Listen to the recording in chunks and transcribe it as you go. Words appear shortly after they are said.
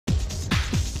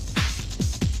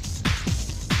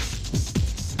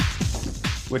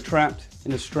We're trapped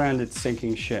in a stranded,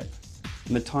 sinking ship,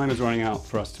 and the time is running out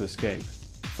for us to escape.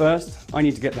 First, I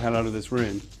need to get the hell out of this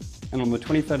room, and on the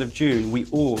 23rd of June, we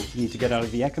all need to get out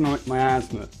of the economic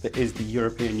miasma that is the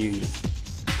European Union.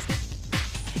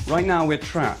 Right now, we're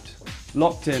trapped,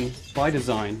 locked in, by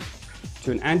design,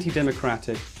 to an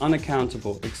anti-democratic,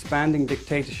 unaccountable, expanding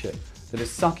dictatorship that is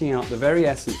sucking out the very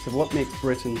essence of what makes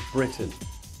Britain, Britain.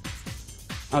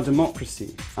 Our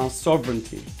democracy, our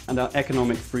sovereignty, and our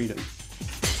economic freedom.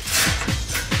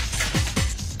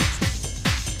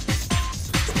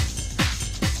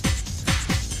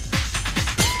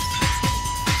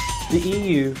 The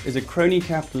EU is a crony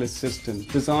capitalist system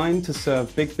designed to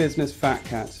serve big business fat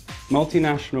cats,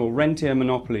 multinational rentier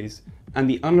monopolies, and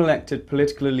the unelected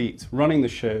political elites running the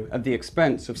show at the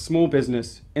expense of small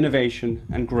business, innovation,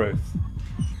 and growth.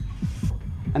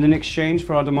 And in exchange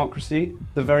for our democracy,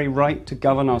 the very right to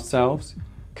govern ourselves,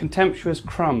 contemptuous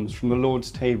crumbs from the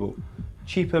Lord's table,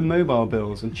 cheaper mobile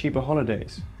bills and cheaper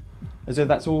holidays, as though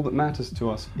that's all that matters to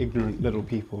us ignorant little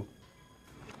people.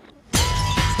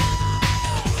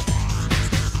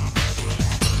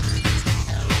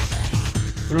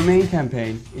 The Remain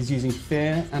campaign is using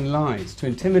fear and lies to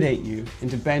intimidate you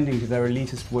into bending to their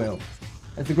elitist will.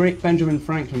 As the great Benjamin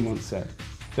Franklin once said,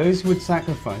 those who would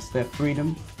sacrifice their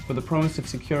freedom for the promise of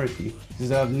security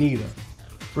deserve neither.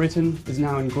 Britain is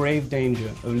now in grave danger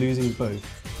of losing both.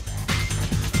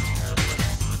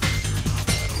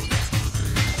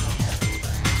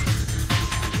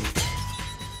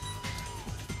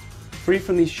 Free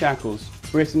from these shackles,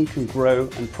 Britain can grow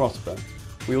and prosper.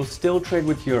 We will still trade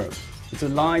with Europe. It's a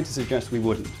lie to suggest we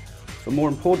wouldn't. But more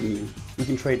importantly, we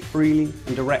can trade freely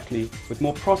and directly with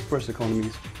more prosperous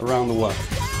economies around the world.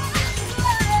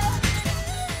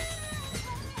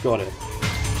 Got it.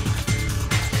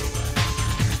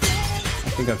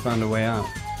 I think I've found a way out.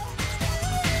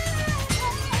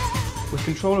 With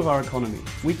control of our economy,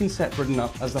 we can set Britain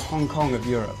up as the Hong Kong of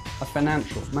Europe, a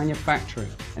financial,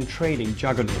 manufacturing and trading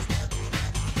juggernaut.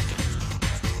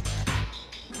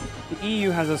 The EU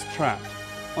has us trapped.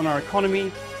 On our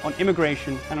economy, on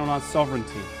immigration, and on our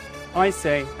sovereignty. I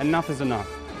say enough is enough.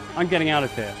 I'm getting out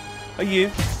of here. Are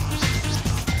you?